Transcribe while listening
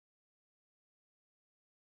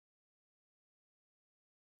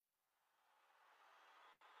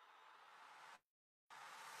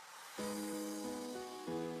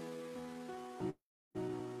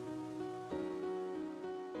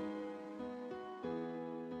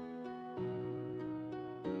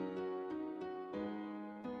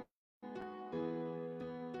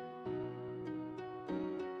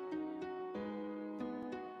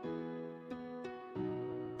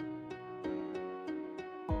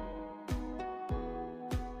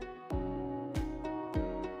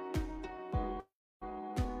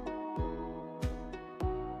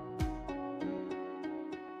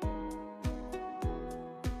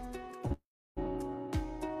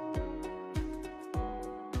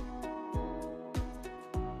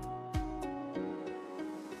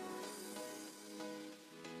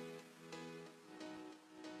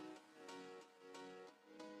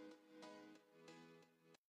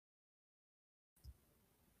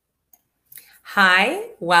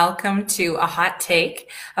Hi, welcome to A Hot Take,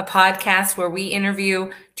 a podcast where we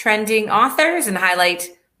interview trending authors and highlight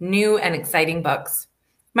new and exciting books.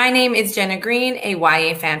 My name is Jenna Green, a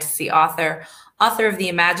YA fantasy author, author of the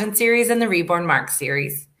Imagine series and the Reborn Mark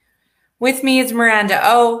series. With me is Miranda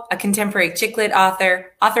O, a contemporary chick lit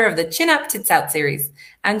author, author of the Chin Up Tits Out series,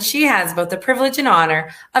 and she has both the privilege and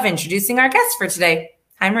honor of introducing our guest for today.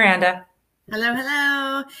 Hi, Miranda. Hello,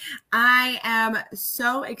 hello. I am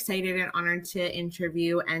so excited and honored to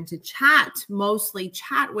interview and to mostly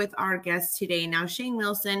chat with our guest today. Now, Shane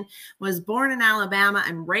Wilson was born in Alabama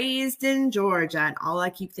and raised in Georgia. And all I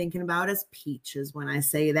keep thinking about is peaches when I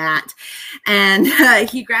say that. And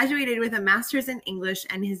he graduated with a master's in English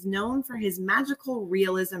and is known for his magical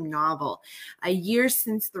realism novel, A Year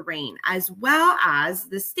Since the Rain, as well as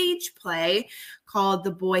the stage play called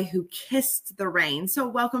The Boy Who Kissed the Rain. So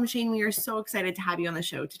welcome, Shane. We are so excited to have you on the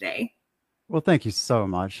show today. Well, thank you so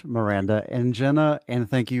much, Miranda and Jenna, and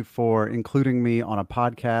thank you for including me on a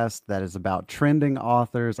podcast that is about trending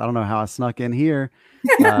authors. I don't know how I snuck in here,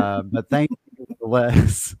 but thank you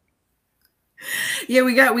nonetheless. Yeah,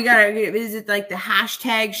 we got. Is it like the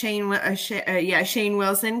hashtag Shane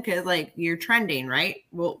Wilson? Because like you're trending, right?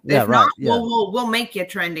 Well, yeah, if right. not, Yeah. we'll make you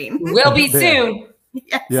trending. We'll be soon.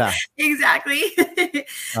 Yes, yeah, exactly.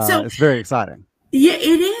 So it's very exciting. Yeah,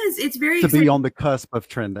 it is. It's very to exciting. Be on the cusp of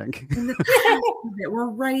trending. We're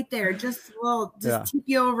right there. Just tip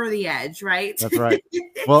you over the edge, right? That's right.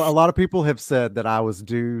 Well, a lot of people have said that I was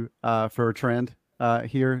due for a trend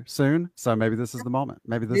here soon, so maybe this is the moment.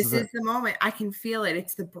 Maybe this is the moment. I can feel it.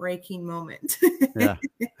 It's the breaking moment. Yeah.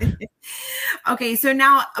 Okay, so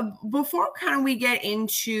now before kind of we get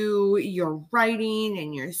into your writing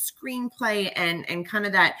and your screenplay and kind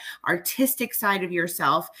of that artistic side of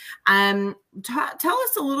yourself, tell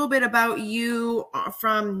us a little bit about you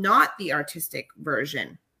from not the artistic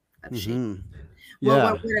version of Shane.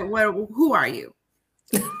 Yeah. Who are you?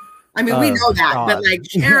 I mean, we know that, God. But like,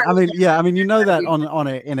 share. I mean, you know that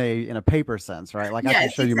in a paper sense, right? Like, yes, I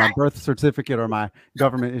can show you my birth certificate or my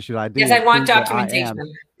government issued ID. Yes, I want documentation.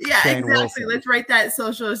 Yeah, Shane exactly. Wilson. Let's write that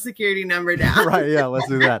social security number down. Right? Yeah, let's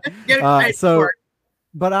do that.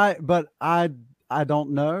 But I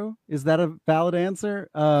don't know. Is that a valid answer?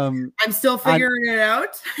 I'm still figuring it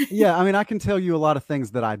out. Yeah, I mean, I can tell you a lot of things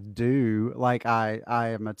that I do. Like I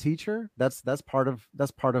am a teacher. That's part of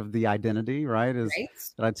the identity, right? Is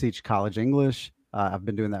that I teach college English. I've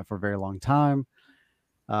been doing that for a very long time.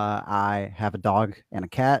 I have a dog and a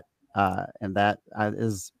cat, and that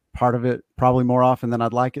is part of it. Probably more often than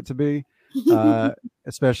I'd like it to be,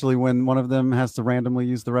 especially when one of them has to randomly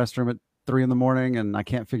use the restroom at 3 a.m. and I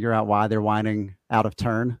can't figure out why they're whining out of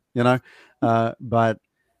turn, you know?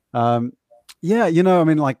 Yeah, you know, I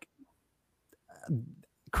mean, like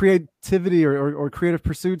creativity or creative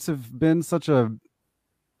pursuits have been such a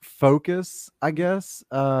focus, I guess,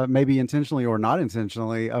 maybe intentionally or not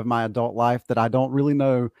intentionally, of my adult life that I don't really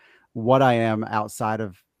know what I am outside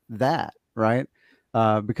of that, right?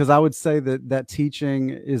 Because I would say that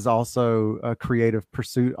teaching is also a creative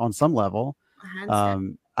pursuit on some level.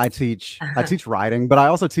 I teach writing, but I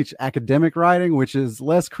also teach academic writing, which is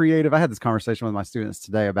less creative. I had this conversation with my students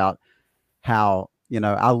today about how, you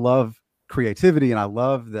know, I love creativity and I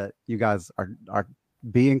love that you guys are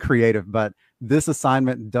being creative, but this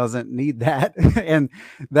assignment doesn't need that. And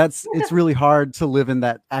it's really hard to live in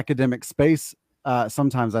that academic space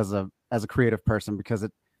sometimes as a creative person, because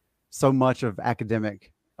so much of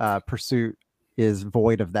academic pursuit is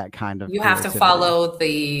void of that kind of. You have to follow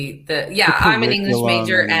the I'm an English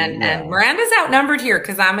major and Miranda's outnumbered here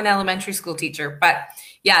because I'm an elementary school teacher. But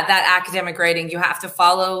yeah, that academic writing, you have to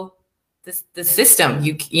follow the system.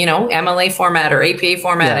 You know, MLA format or APA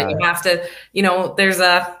format, and you have to, you know,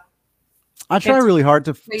 I try really hard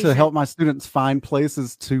to help my students find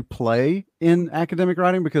places to play in academic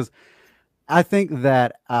writing, because I think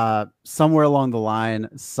that somewhere along the line,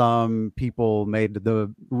 some people made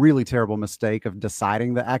the really terrible mistake of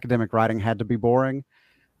deciding that academic writing had to be boring.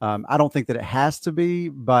 I don't think that it has to be,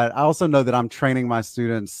 but I also know that I'm training my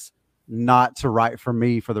students not to write for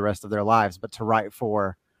me for the rest of their lives, but to write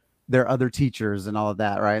for their other teachers and all of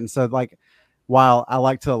that, right? And so, like, while I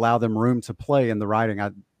like to allow them room to play in the writing,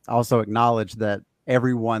 I also acknowledge that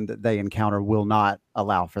everyone that they encounter will not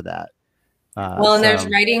allow for that. And there's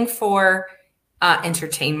writing for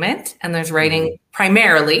entertainment, and there's writing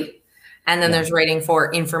primarily, and then there's writing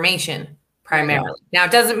for information primarily. Now,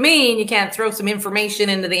 it doesn't mean you can't throw some information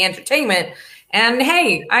into the entertainment. And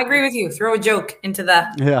hey, I agree with you. Throw a joke into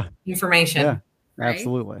the information. Yeah, right?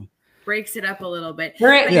 Absolutely. Breaks it up a little bit.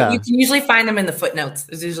 Right. You can usually find them in the footnotes.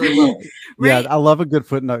 There's usually right? Yeah, I love a good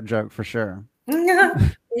footnote joke for sure.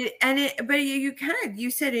 But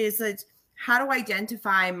you said is that how to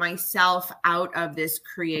identify myself out of this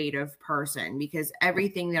creative person, because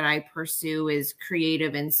everything that I pursue is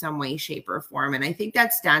creative in some way, shape, or form. And I think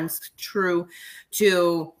that stands true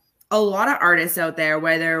to a lot of artists out there,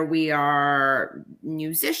 whether we are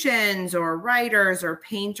musicians or writers or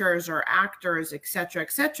painters or actors, et cetera,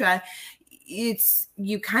 et cetera. It's,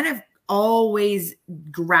 you kind of always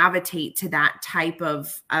gravitate to that type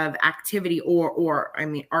of activity or I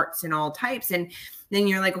mean, arts in all types. And then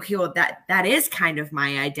you're like, okay, well, that is kind of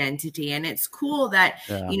my identity. And it's cool that,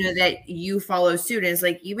 you know, that you follow suit. And it's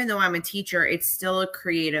like, even though I'm a teacher, it's still a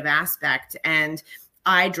creative aspect. And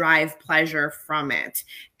I drive pleasure from it.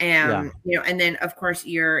 And, you know, and then of course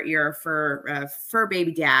you're fur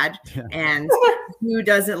baby dad, and who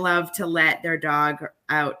doesn't love to let their dog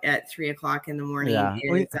out at 3 o'clock in the morning?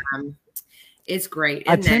 It's great.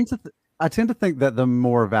 I tend to think that the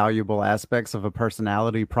more valuable aspects of a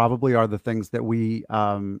personality probably are the things that we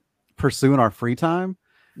pursue in our free time.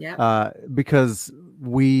 Because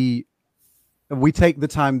we take the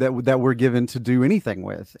time that we're given to do anything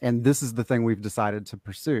with, and this is the thing we've decided to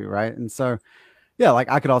pursue, right? And so, yeah, like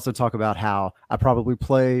I could also talk about how I probably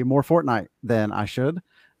play more Fortnite than I should,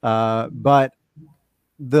 but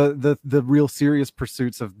the real serious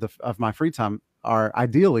pursuits of my free time are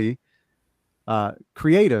ideally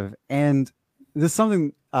creative, and this is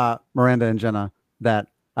something, Miranda and Jenna, that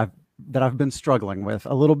I've been struggling with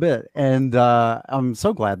a little bit, and I'm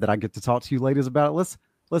so glad that I get to talk to you ladies about it.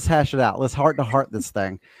 Let's hash it out. Let's heart to heart this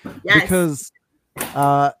thing, because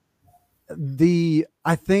I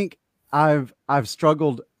think I've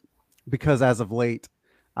struggled because as of late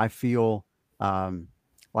I feel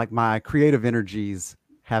like my creative energies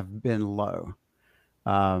have been low,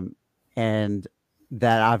 and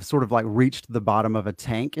that I've sort of like reached the bottom of a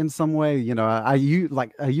tank in some way. You know,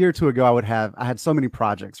 like a year or two ago, I had so many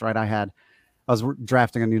projects, right? I was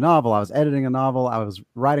drafting a new novel. I was editing a novel. I was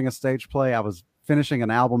writing a stage play. I was finishing an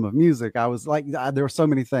album of music. I was like, there were so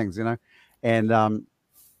many things, you know, and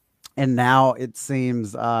now it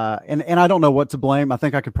seems, and I don't know what to blame. I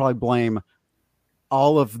think I could probably blame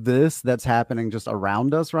all of this that's happening just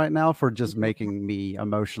around us right now for just making me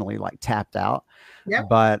emotionally like tapped out.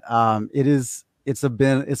 But it's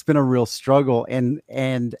been a real struggle.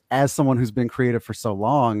 And as someone who's been creative for so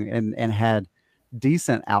long and had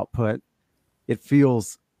decent output, I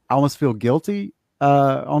almost feel guilty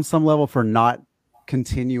on some level for not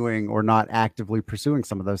continuing or not actively pursuing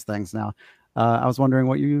some of those things now. I was wondering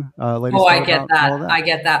what you ladies thought I get that. I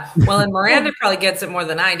get that. Well, and Miranda probably gets it more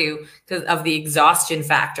than I do because of the exhaustion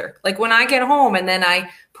factor. Like when I get home and then I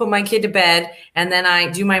put my kid to bed and then I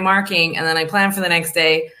do my marking and then I plan for the next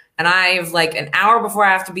day, and I have like an hour before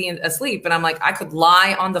I have to be asleep, and I'm like, I could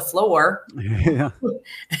lie on the floor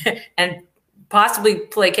and possibly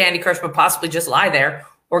play Candy Crush, but possibly just lie there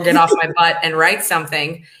or get off my butt and write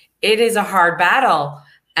something. It is a hard battle.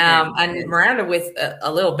 And Miranda with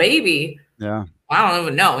a little baby. I don't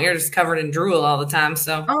even know. You're just covered in drool all the time.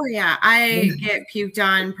 So, I get puked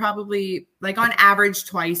on probably like on average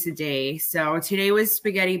twice a day. So today was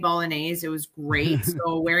spaghetti bolognese. It was great.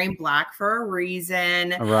 So wearing black for a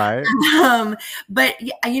reason. Right. But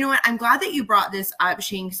you know what? I'm glad that you brought this up,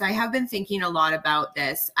 Shane, because I have been thinking a lot about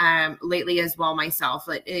this lately as well myself.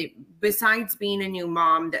 Besides being a new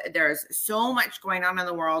mom, there's so much going on in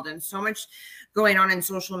the world and so much going on in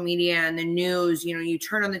social media and the news. You know, you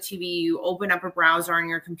turn on the TV, you open up a browser on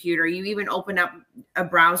your computer, you even open up a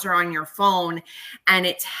browser on your phone, and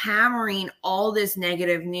it's hammering all this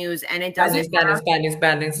negative news. And it doesn't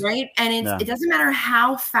bad news, right? And it doesn't matter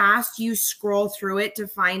how fast you scroll through it to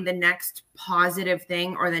find the next positive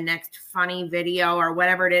thing or the next funny video or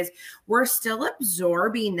whatever it is, we're still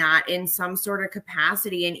absorbing that in some sort of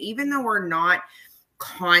capacity. And even though we're not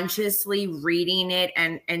consciously reading it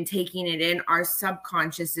and taking it in, our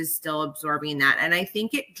subconscious is still absorbing that. And I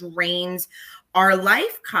think it drains our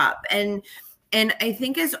life cup. And I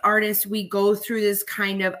think as artists, we go through this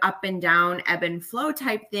kind of up and down, ebb and flow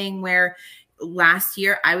type thing, where last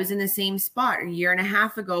year I was in the same spot. A year and a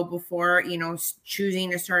half ago, before, you know, choosing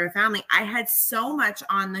to start a family, I had so much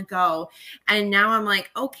on the go. And now I'm like,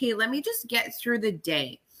 okay, let me just get through the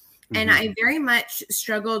day. And I very much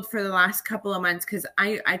struggled for the last couple of months because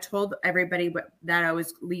I told everybody that I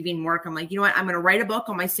was leaving work. I'm like, you know what? I'm going to write a book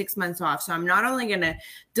on my 6 months off. So I'm not only going to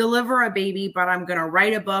deliver a baby, but I'm going to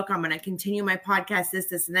write a book. I'm going to continue my podcast,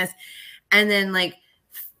 this, and this. And then like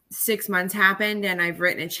 6 months happened and I've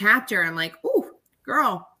written a chapter. I'm like, ooh,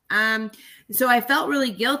 girl, So I felt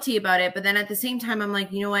really guilty about it. But then at the same time, I'm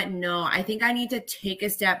like, you know what? No, I think I need to take a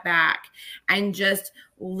step back and just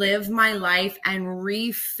live my life and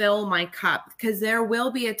refill my cup, because there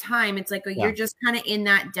will be a time, it's like you're just kind of in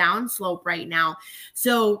that down slope right now.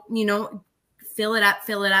 So, you know, fill it up,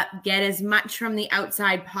 get as much from the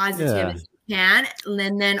outside positive as you can.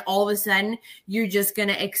 And then all of a sudden you're just going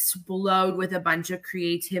to explode with a bunch of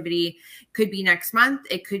creativity. Could be next month.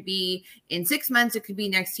 It could be in 6 months. It could be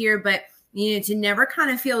next year, but you know, to never kind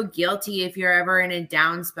of feel guilty if you're ever in a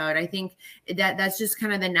down spout. I think that's just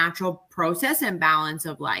kind of the natural process and balance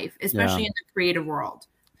of life, especially in the creative world.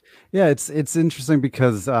 Yeah, it's interesting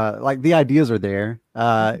because like the ideas are there.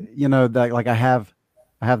 You know, that like I have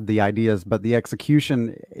the ideas, but the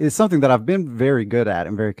execution is something that I've been very good at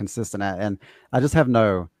and very consistent at, and I just have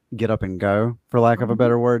no get up and go, for lack of a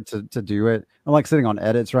better word, to do it. I'm like sitting on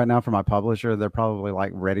edits right now for my publisher. They're probably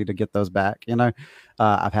like ready to get those back. You know,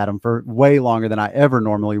 I've had them for way longer than I ever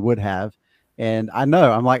normally would have. And I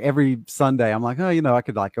know I'm like every Sunday, I'm like, oh, you know, I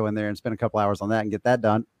could like go in there and spend a couple hours on that and get that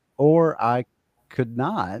done, or I could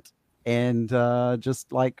not, and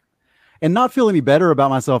just like, and not feel any better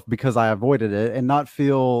about myself because I avoided it, and not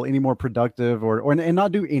feel any more productive, and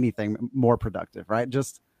not do anything more productive, right?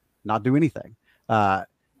 Just not do anything.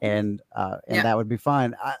 And that would be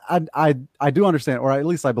fine. I do understand, or at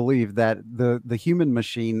least I believe that the human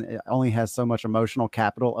machine only has so much emotional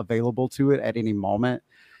capital available to it at any moment.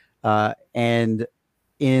 And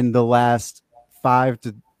in the last 5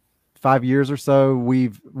 years or so,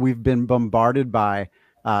 we've been bombarded by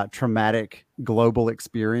traumatic global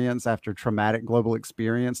experience after traumatic global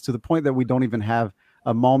experience, to the point that we don't even have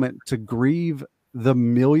a moment to grieve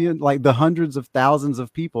the hundreds of thousands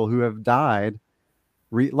of people who have died.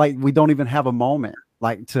 Like we don't even have a moment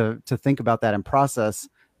like to think about that and process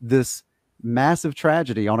this massive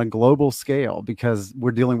tragedy on a global scale, because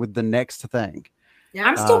we're dealing with the next thing. Yeah,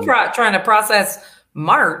 I'm still trying to process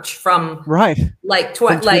March from like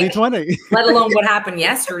 2020, let alone what happened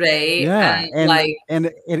yesterday. Yeah, and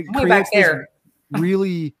it creates this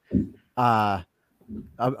really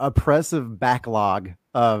oppressive backlog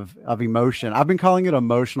of emotion. I've been calling it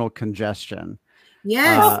emotional congestion.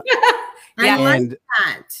 Yes. I like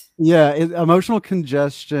that. Yeah, emotional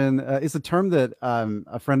congestion is a term that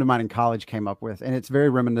a friend of mine in college came up with, and it's very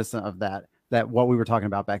reminiscent of that what we were talking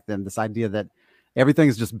about back then. This idea that everything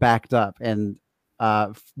is just backed up, and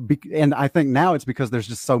I think now it's because there's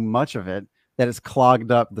just so much of it that it's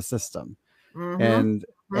clogged up the system. And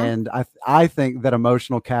I think that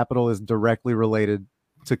emotional capital is directly related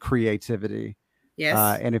to creativity.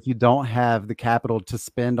 Yes. And if you don't have the capital to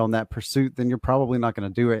spend on that pursuit, then you're probably not going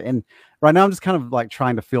to do it. And right now I'm just kind of like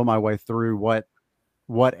trying to feel my way through what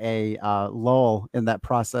a lull in that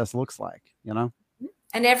process looks like, you know?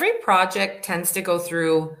 And every project tends to go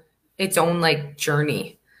through its own like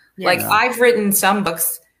journey. Yeah. Like I've written some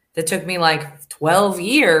books that took me like 12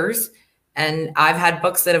 years, and I've had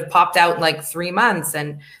books that have popped out in like 3 months.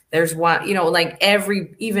 And there's one, you know, like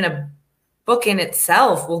even a book in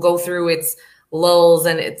itself will go through its lulls,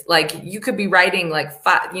 and it's like you could be writing like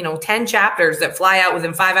 10 chapters that fly out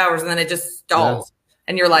within 5 hours, and then it just stalls.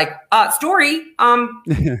 And you're like, story,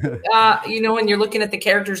 you know, and you're looking at the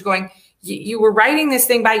characters going, you were writing this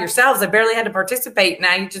thing by yourselves. I barely had to participate.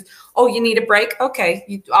 Now you just, you need a break.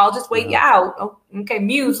 Okay. I'll just wait you out. Oh, okay.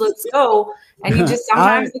 Muse, let's go. And you just,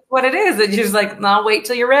 sometimes it's what it is. And you're just like, no, I'll wait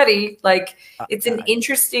till you're ready. Like it's an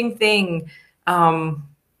interesting thing.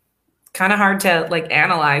 Kind of hard to like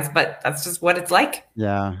analyze, but that's just what it's like.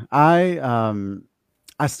 Yeah.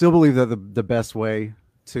 I still believe that the best way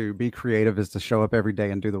to be creative is to show up every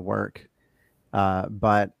day and do the work.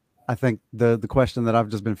 But I think the question that I've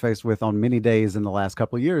just been faced with on many days in the last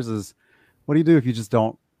couple of years is, what do you do if you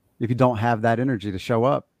don't have that energy to show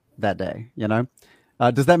up that day? You know,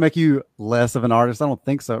 does that make you less of an artist? I don't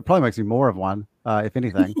think so. It probably makes you more of one, if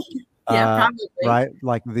anything. Yeah, probably. Right.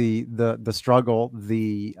 Like the struggle,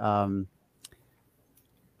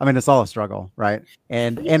 I mean, it's all a struggle, right?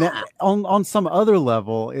 And on some other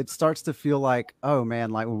level, it starts to feel like, oh man,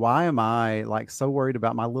 like why am I like so worried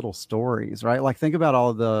about my little stories, right? Like think about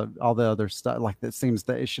all the other stuff. Like it seems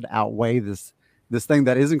that it should outweigh this thing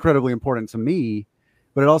that is incredibly important to me,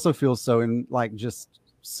 but it also feels so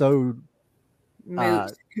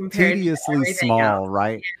tediously small,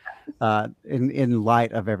 right? In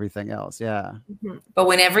light of everything else, yeah. But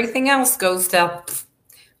when everything else goes to,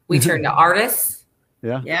 we turn to artists.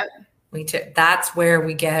 Yeah. Yep. That's where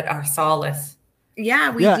we get our solace. Yeah,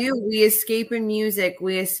 we do. We escape in music.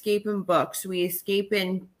 We escape in books. We escape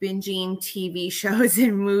in binging TV shows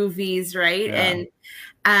and movies, right? Yeah.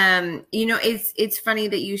 It's funny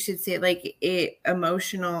that you should say like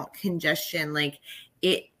emotional congestion, like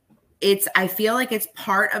I feel like it's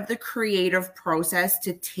part of the creative process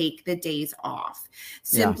to take the days off,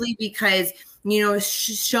 simply because,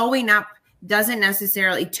 showing up doesn't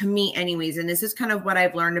necessarily, to me anyways, and this is kind of what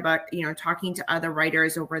I've learned about, talking to other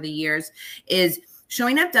writers over the years, is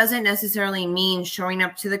showing up doesn't necessarily mean showing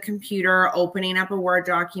up to the computer, opening up a Word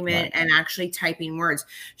document, and actually typing words.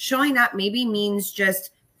 Showing up maybe means just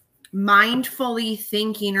mindfully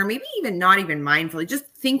thinking, or maybe even not even mindfully, just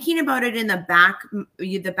thinking about it in the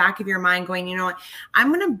back of your mind, going, you know what, I'm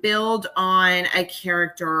going to build on a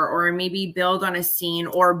character, or maybe build on a scene,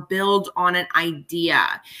 or build on an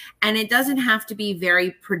idea. And it doesn't have to be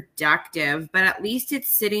very productive, but at least it's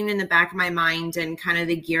sitting in the back of my mind and kind of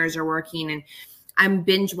the gears are working. And I'm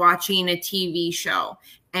binge watching a TV show,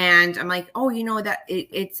 and I'm like, oh, that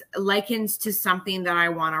it's likens to something that I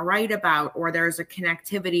want to write about, or there's a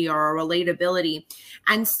connectivity or a relatability.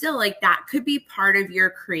 And still, like, that could be part of your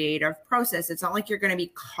creative process. It's not like you're going to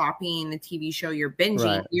be copying the TV show you're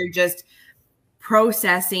binging. Right. You're just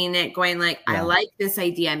processing it, going like, I like this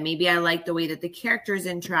idea. Maybe I like the way that the characters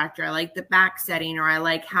interact, or I like the back setting, or I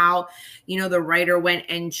like how, the writer went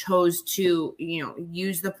and chose to,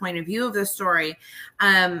 use the point of view of the story.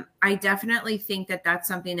 I definitely think that that's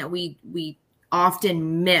something that we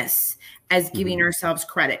often miss as giving ourselves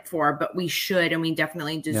credit for, but we should, and we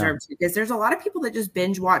definitely deserve to, because there's a lot of people that just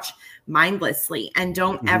binge watch mindlessly and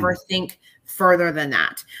don't ever think further than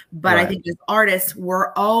that. But I think as artists,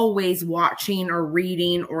 we're always watching or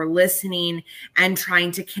reading or listening and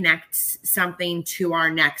trying to connect something to our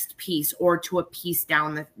next piece, or to a piece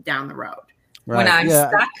down the road. Right. When I'm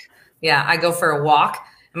stuck, I go for a walk.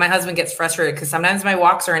 And my husband gets frustrated because sometimes my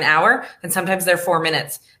walks are an hour and sometimes they're 4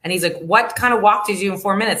 minutes. And he's like, what kind of walk did you do in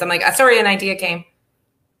 4 minutes? I'm like, sorry, an idea came.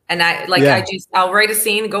 And I'll write a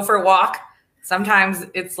scene, go for a walk. Sometimes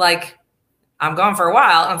it's like I'm gone for a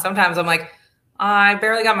while. And sometimes I'm like, I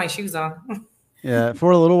barely got my shoes on.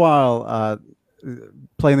 For a little while,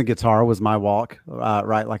 playing the guitar was my walk,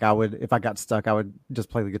 right? Like if I got stuck, I would just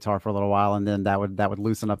play the guitar for a little while, and then that would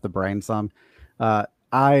loosen up the brain some.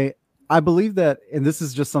 I believe that, and this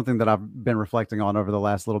is just something that I've been reflecting on over the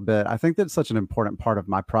last little bit, I think that's such an important part of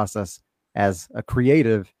my process as a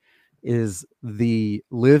creative is the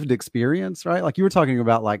lived experience, right? Like you were talking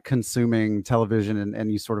about, like consuming television,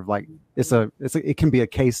 and you sort of like, it can be a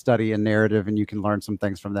case study and narrative, and you can learn some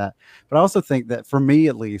things from that. But I also think that for me,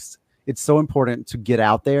 at least, it's so important to get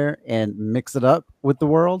out there and mix it up with the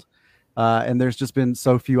world. And there's just been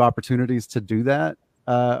so few opportunities to do that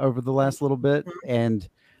over the last little bit. And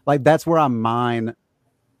like, that's where I mine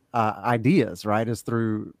ideas, right? Is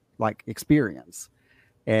through like experience.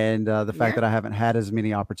 And the fact that I haven't had as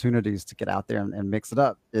many opportunities to get out there and mix it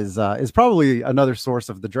up is probably another source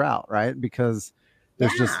of the drought, right? Because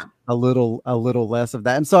there's just a little less of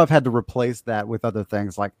that. And so I've had to replace that with other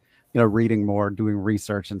things like, reading more, doing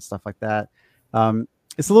research and stuff like that.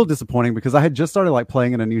 It's a little disappointing because I had just started like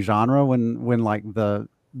playing in a new genre when like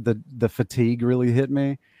the fatigue really hit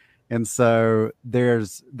me. And so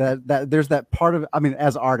there's that part of, I mean,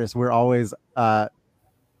 as artists, we're always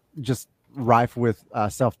just rife with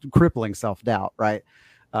crippling self-doubt, right?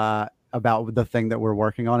 About the thing that we're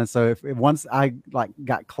working on. And so if once I like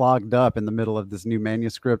got clogged up in the middle of this new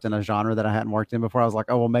manuscript in a genre that I hadn't worked in before, I was like,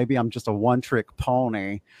 oh, well, maybe I'm just a one-trick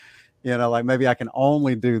pony, like maybe I can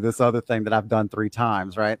only do this other thing that I've done 3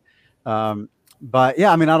 times, right? But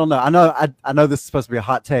yeah, I mean, I don't know. I know this is supposed to be a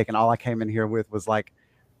hot take, and all I came in here with was like,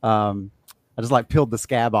 I just like peeled the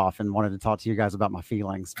scab off and wanted to talk to you guys about my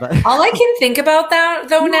feelings. But all I can think about that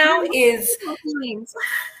though now is,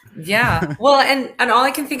 well, and all I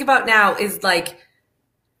can think about now is like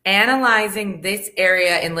analyzing this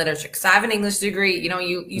area in literature. Because I have an English degree.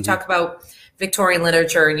 You talk about Victorian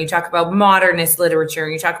literature, and you talk about modernist literature,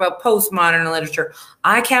 and you talk about postmodern literature.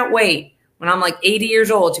 I can't wait when I'm like 80 years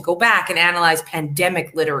old to go back and analyze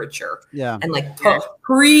pandemic literature. And like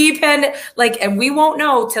pre-pandemic, like, and we won't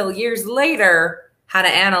know till years later how to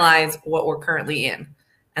analyze what we're currently in.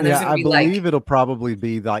 And there's gonna be I believe it'll probably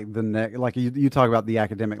be like the next, like you talk about the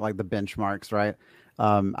academic, like the benchmarks, right?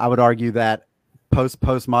 I would argue that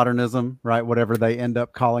postmodernism, right? Whatever they end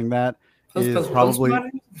up calling that is probably,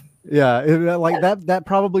 like that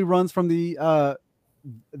probably runs from the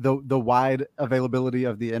wide availability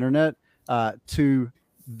of the internet to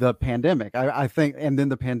the pandemic, I think, and then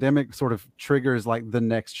the pandemic sort of triggers like the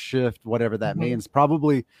next shift, whatever that means,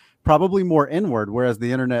 probably more inward, whereas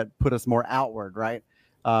the internet put us more outward, right?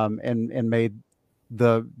 And made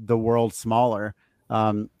the world smaller.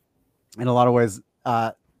 In a lot of ways,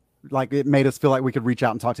 like it made us feel like we could reach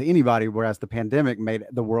out and talk to anybody, whereas the pandemic made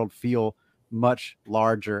the world feel much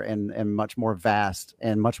larger and much more vast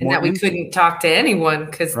and much more that we couldn't talk to anyone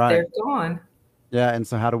because they're gone. Yeah. And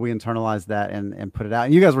so how do we internalize that and put it out?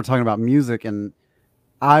 And you guys were talking about music, and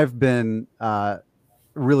I've been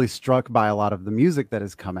really struck by a lot of the music that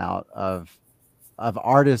has come out of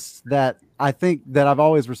artists that I think that I've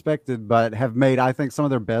always respected, but have made, I think, some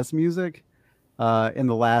of their best music in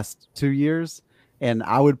the last 2 years. And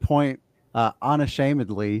I would point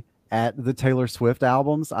unashamedly at the Taylor Swift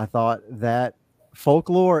albums. I thought that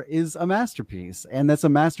Folklore is a masterpiece, and that's a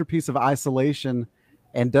masterpiece of isolation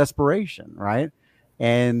and desperation, right?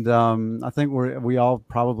 And I think we all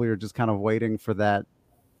probably are just kind of waiting for that,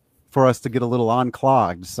 for us to get a little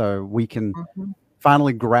unclogged so we can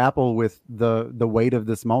finally grapple with the weight of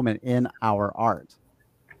this moment in our art.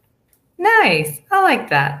 Nice. I like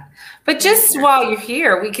that. But just while you're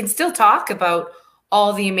here, we can still talk about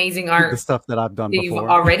all the amazing art, the stuff that I've done that before. You've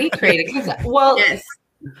already created. Well,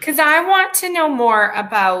 because I want to know more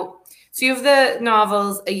about, so you have the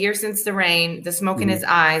novels A Year Since the Rain, The Smoke in His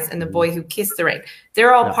Eyes, and The Boy Who Kissed the Rain.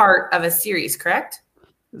 They're all part of a series, correct?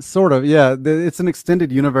 Sort of, yeah. It's an extended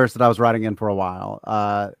universe that I was writing in for a while.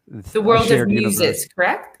 The World of Muses,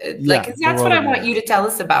 correct? Like, that's what I want you to tell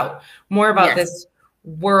us about, more about this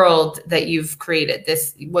world that you've created,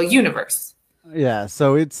 this universe. Yeah,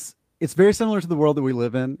 so it's very similar to the world that we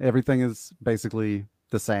live in. Everything is basically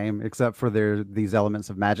the same, except for these elements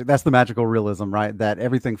of magic. That's the magical realism, right? That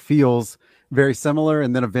everything feels very similar,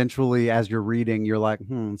 and then eventually, as you're reading, you're like,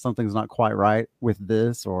 something's not quite right with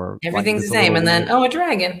this, or everything's the same, and then a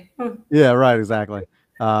dragon. Yeah, right, exactly.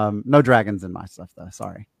 No dragons in my stuff, though.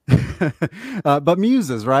 Sorry. But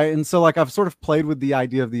muses, right? And so, like, I've sort of played with the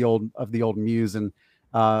idea of the old muse, and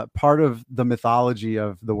part of the mythology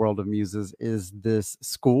of the world of muses is this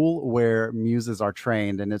school where muses are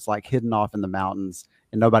trained, and it's like hidden off in the mountains,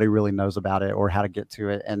 and nobody really knows about it or how to get to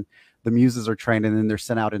it. And the muses are trained, and then they're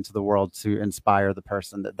sent out into the world to inspire the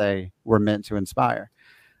person that they were meant to inspire,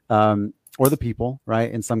 or the people,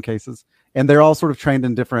 right? In some cases, and they're all sort of trained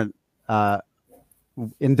in different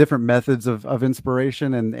methods of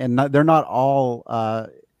inspiration, and they're not all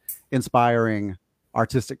inspiring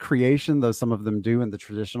artistic creation, though some of them do in the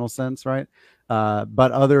traditional sense, right?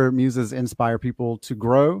 But other muses inspire people to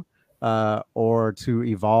grow, or to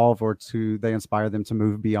evolve, or they inspire them to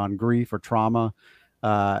move beyond grief or trauma.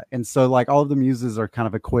 And so, like, all of the muses are kind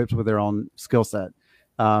of equipped with their own skill set.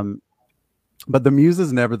 But the muse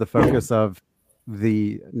is never the focus of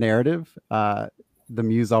the narrative. The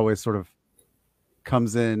muse always sort of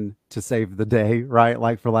comes in to save the day, right?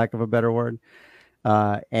 Like, for lack of a better word.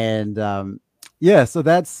 Yeah, so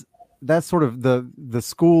that's sort of the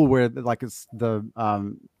school where, like, it's the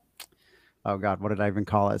oh God, what did I even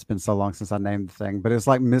call it? It's been so long since I named the thing, but it's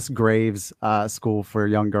like Miss Graves School for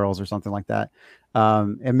Young Girls or something like that.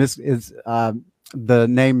 And the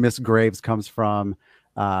name Miss Graves comes from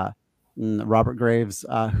Robert Graves,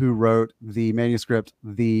 who wrote the manuscript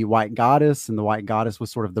The White Goddess, and The White Goddess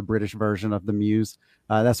was sort of the British version of the Muse.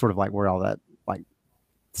 That's sort of like where all that, like,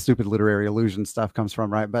 stupid literary illusion stuff comes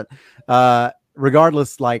from, right? But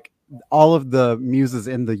regardless, like, all of the muses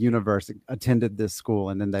in the universe attended this school,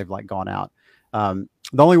 and then they've, like, gone out. The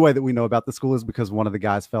only way that we know about the school is because one of the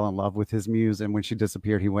guys fell in love with his muse, and when she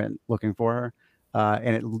disappeared, he went looking for her,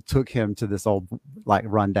 and it took him to this old, like,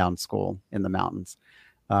 rundown school in the mountains.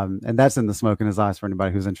 And that's in The Smoke in His Eyes for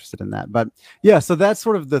anybody who's interested in that. But yeah, so that's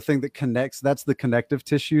sort of the thing that connects. That's the connective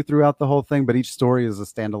tissue throughout the whole thing. But each story is a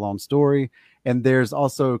standalone story. And there's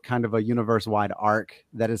also kind of a universe-wide arc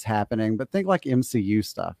that is happening. But think like MCU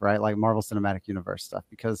stuff, right? Like Marvel Cinematic Universe stuff,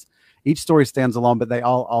 because each story stands alone, but they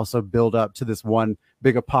all also build up to this one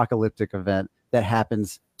big apocalyptic event that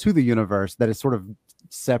happens to the universe that is sort of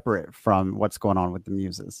separate from what's going on with the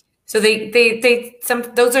muses. So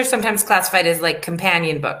those are sometimes classified as, like,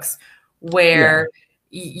 companion books, where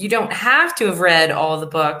you don't have to have read all the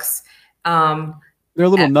books. There are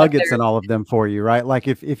little nuggets in all of them for you, right? Like,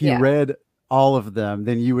 if you read all of them,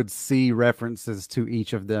 then you would see references to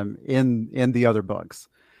each of them in the other books.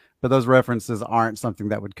 But those references aren't something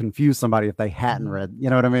that would confuse somebody if they hadn't read. You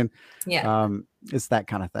know what I mean? Yeah. It's that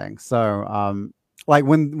kind of thing. So like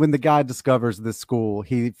when the guy discovers this school,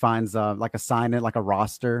 he finds like a sign in, like a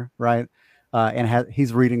roster, right? And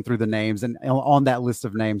he's reading through the names, and on that list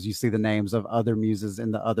of names, you see the names of other muses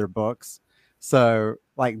in the other books. So,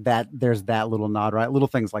 like, that, there's that little nod, right? Little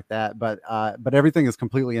things like that. But everything is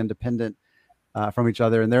completely independent from each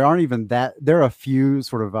other, and there aren't even that. There are a few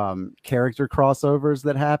sort of character crossovers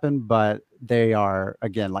that happen, but they are,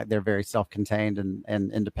 again, like, they're very self-contained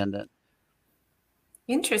and independent.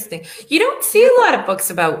 Interesting. You don't see a lot of books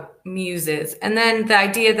about muses, and then the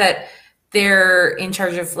idea that they're in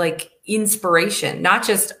charge of like inspiration, not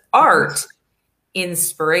just art,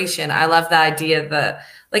 inspiration. I love the idea that,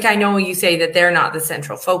 like, I know you say that they're not the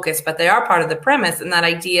central focus, but they are part of the premise, and that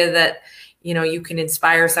idea that, you know, you can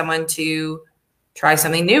inspire someone to try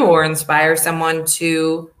something new or inspire someone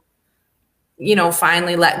to, you know,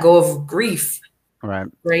 finally let go of grief. Right.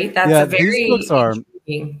 Right. That's a very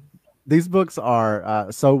these books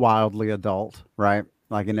are so wildly adult, right?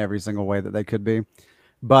 Like in every single way that they could be.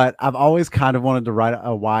 But I've always kind of wanted to write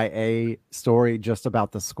a YA story just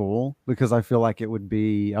about the school, because I feel like it would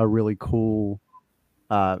be a really cool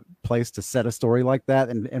place to set a story like that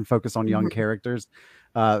and focus on young characters.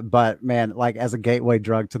 But man, like as a gateway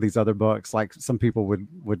drug to these other books, like some people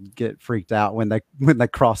would get freaked out when they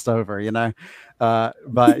crossed over, you know.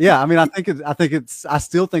 But yeah, I mean, I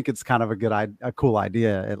still think it's kind of a cool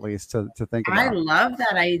idea, at least to think about. I love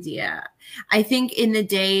that idea. I think in the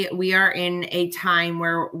day we are in a time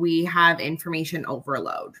where we have information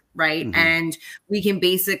overload, right? And we can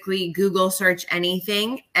basically Google search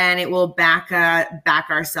anything and it will back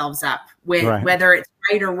ourselves up with whether it's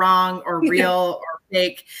right or wrong or real or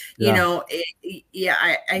fake. You know,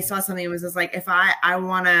 I saw something that was just like, if I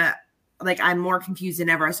want to, like, I'm more confused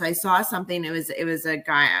than ever. So I saw something, it was a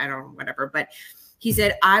guy, I don't know, whatever, but he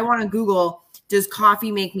said, I want to Google, does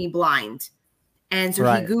coffee make me blind? And so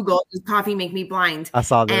he Googled, does coffee make me blind? I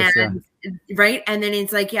saw this, right? And then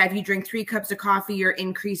it's like, yeah, if you drink 3 cups of coffee, you're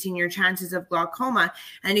increasing your chances of glaucoma.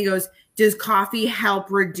 And he goes, does coffee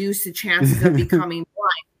help reduce the chances of becoming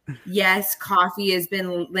blind? Yes, coffee has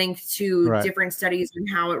been linked to different studies on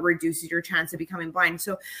how it reduces your chance of becoming blind.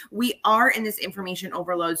 So we are in this information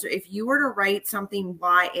overload. So if you were to write something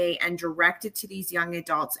YA and direct it to these young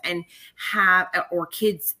adults and have, or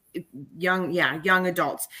kids, young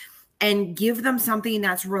adults, and give them something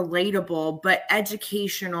that's relatable, but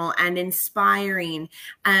educational and inspiring,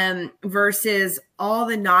 versus all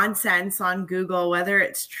the nonsense on Google, whether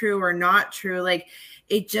it's true or not true. Like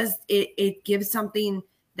it gives something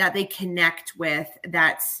that they connect with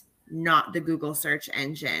that's not the Google search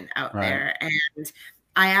engine out there. And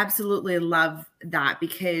I absolutely love that,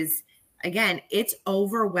 because again, it's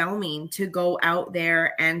overwhelming to go out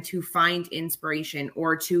there and to find inspiration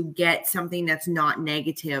or to get something that's not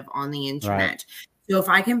negative on the internet. So if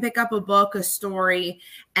I can pick up a book, a story,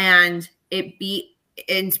 and it be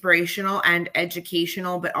inspirational and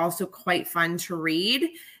educational, but also quite fun to read,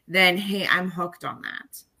 then hey, I'm hooked on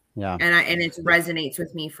that. Yeah. And it resonates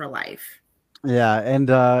with me for life. Yeah. And,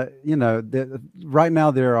 you know, right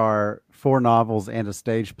now there are 4 novels and a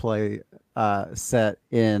stage play set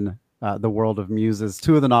in the world of muses.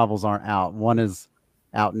 2 of the novels aren't out. One is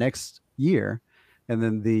out next year. And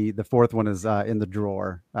then the 4th one is in the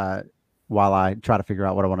drawer while I try to figure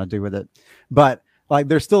out what I want to do with it. But like,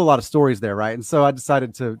 there's still a lot of stories there. Right. And so I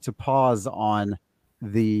decided to pause on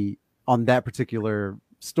that particular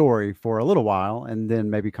story for a little while and then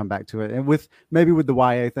maybe come back to it. And with the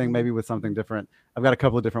YA thing, maybe with something different. I've got a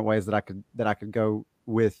couple of different ways that I could go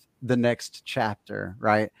with the next chapter,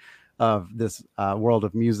 right, of this world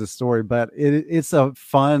of muses story. But it's a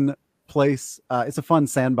fun place. It's a fun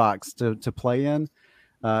sandbox to play in.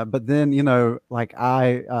 But then, you know, like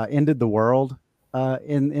I ended the world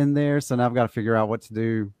in there. So now I've got to figure out what to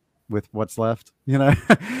do with what's left, you know.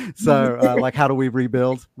 So like, how do we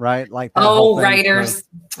rebuild, right? Like, writers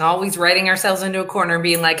always writing ourselves into a corner and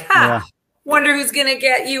being like, wonder who's gonna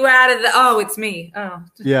get you out of it's me.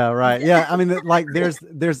 I mean, like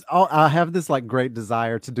I have this like great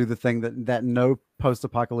desire to do the thing that no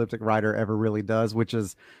post-apocalyptic writer ever really does, which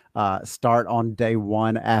is start on day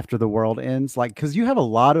 1 after the world ends. Like, because there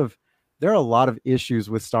are a lot of issues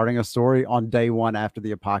with starting a story on day 1 after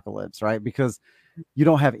the apocalypse, right? Because you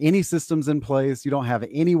don't have any systems in place. You don't have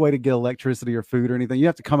any way to get electricity or food or anything. You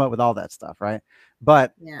have to come up with all that stuff, right?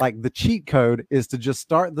 But like the cheat code is to just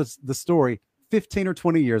start the story 15 or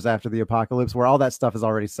 20 years after the apocalypse, where all that stuff is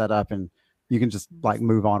already set up and you can just like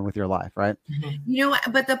move on with your life, right? You know,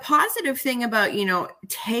 but the positive thing about, you know,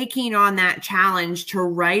 taking on that challenge to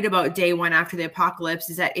write about day 1 after the apocalypse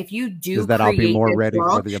is that if you do, I'll be more ready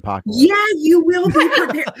for the apocalypse. Yeah, you will be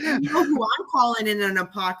prepared. You know who I'm calling in an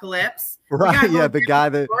apocalypse? Right? Yeah, the guy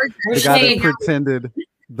that pretended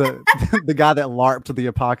the guy that LARPed the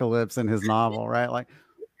apocalypse in his novel, right? Like,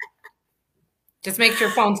 just make sure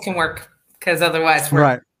phones can work, because otherwise we're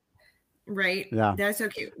right. Yeah, that's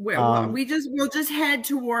okay. We'll just head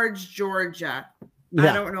towards Georgia.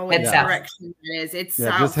 I don't know what direction it is. It's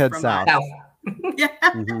south. Just head south.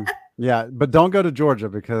 Yeah, but don't go to Georgia,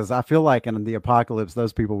 because I feel like in the apocalypse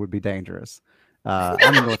those people would be dangerous.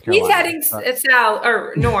 I'm in North Carolina. He's heading south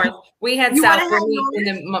or north. We head south. We'll meet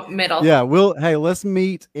in the middle. Yeah, let's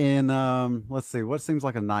meet in let's see, what seems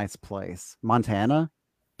like a nice place? Montana?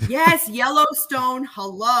 Yes, Yellowstone.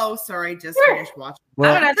 Hello. Sorry, just finished watching.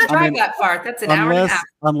 Well, I don't have to drive that far. That's an hour and a half.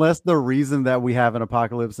 Unless the reason that we have an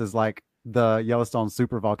apocalypse is like the Yellowstone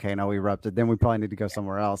super volcano erupted, then we probably need to go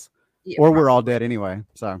somewhere else. Yeah, or we're all dead anyway.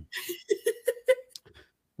 So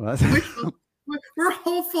we're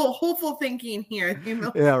hopeful thinking here.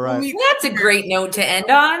 Yeah, right. That's a great note to end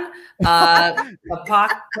on.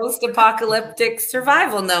 Post-apocalyptic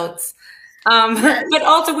survival notes. But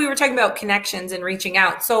also we were talking about connections and reaching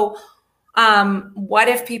out. So what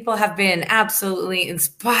if people have been absolutely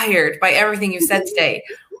inspired by everything you said today?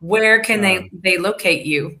 Where can they locate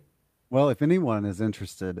you? Well, if anyone is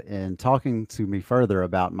interested in talking to me further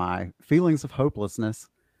about my feelings of hopelessness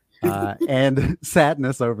and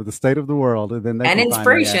sadness over the state of the world, then they and can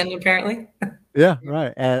inspiration, find me apparently. Yeah,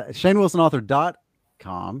 right. At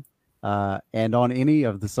ShaneWilsonAuthor.com and on any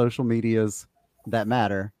of the social medias that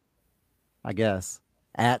matter, I guess,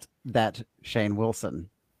 at that Shane Wilson.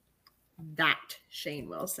 That Shane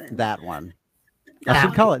Wilson. That one. I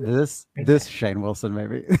should call it this Shane Wilson,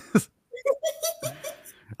 maybe.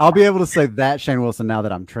 I'll be able to say that Shane Wilson now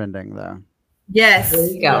that I'm trending, though. Yes. There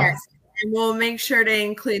you go. Yes. And we'll make sure to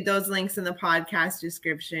include those links in the podcast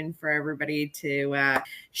description for everybody to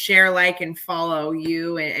share, like, and follow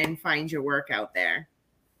you and find your work out there.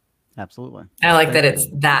 Absolutely. I like that it's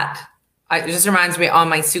that. It just reminds me, on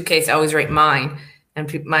my suitcase, I always write mine.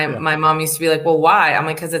 And my mom used to be like, well, why? I'm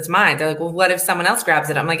like, because it's mine. They're like, well, what if someone else grabs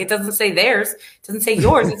it? I'm like, it doesn't say theirs. It doesn't say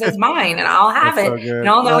yours. It says mine. And I'll have it. So and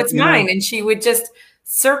I'll know it's mine. And she would just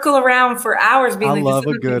circle around for hours being like, love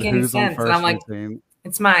this a good who's on first and I'm like, routine.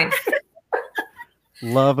 It's mine.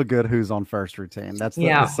 Love a good who's on first routine. That's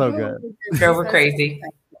so good. Drove her crazy.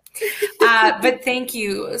 But thank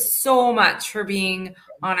you so much for being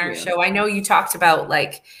on our show. I know you talked about,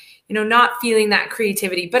 like, not feeling that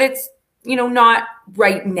creativity, but it's, not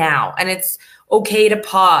right now. And it's okay to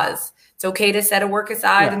pause. It's okay to set a work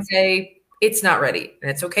aside and say, it's not ready. And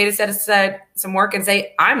it's okay to set aside some work and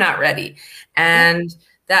say, I'm not ready. And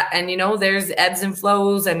there's ebbs and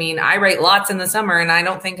flows. I mean, I write lots in the summer, and I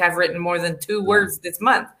don't think I've written more than 2 words this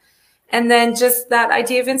month. And then just that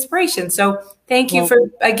idea of inspiration. So thank you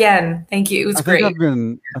thank you. It was great. I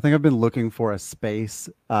think I've been looking for a space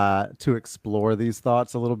to explore these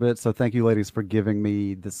thoughts a little bit. So thank you, ladies, for giving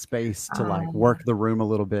me the space to work the room a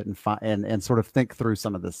little bit and sort of think through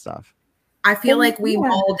some of this stuff. I feel like we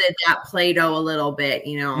molded that Play-Doh a little bit,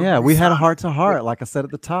 Yeah, we had a heart to heart, like I said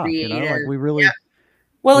at the top. Like we really. Yeah.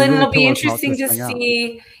 Well, and it'll be interesting to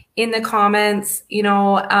see in the comments,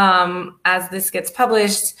 as this gets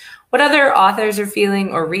published, what other authors are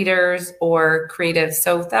feeling, or readers or creatives.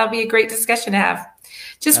 So that'll be a great discussion to have.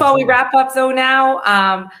 Just While we wrap up, though, now,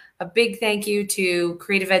 a big thank you to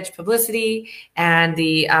Creative Edge Publicity and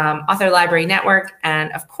the Author Library Network.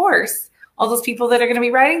 And of course, all those people that are going to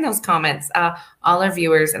be writing those comments, all our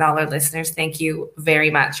viewers and all our listeners. Thank you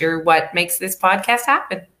very much. You're what makes this podcast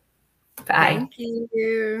happen. Bye. Thank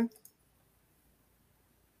you.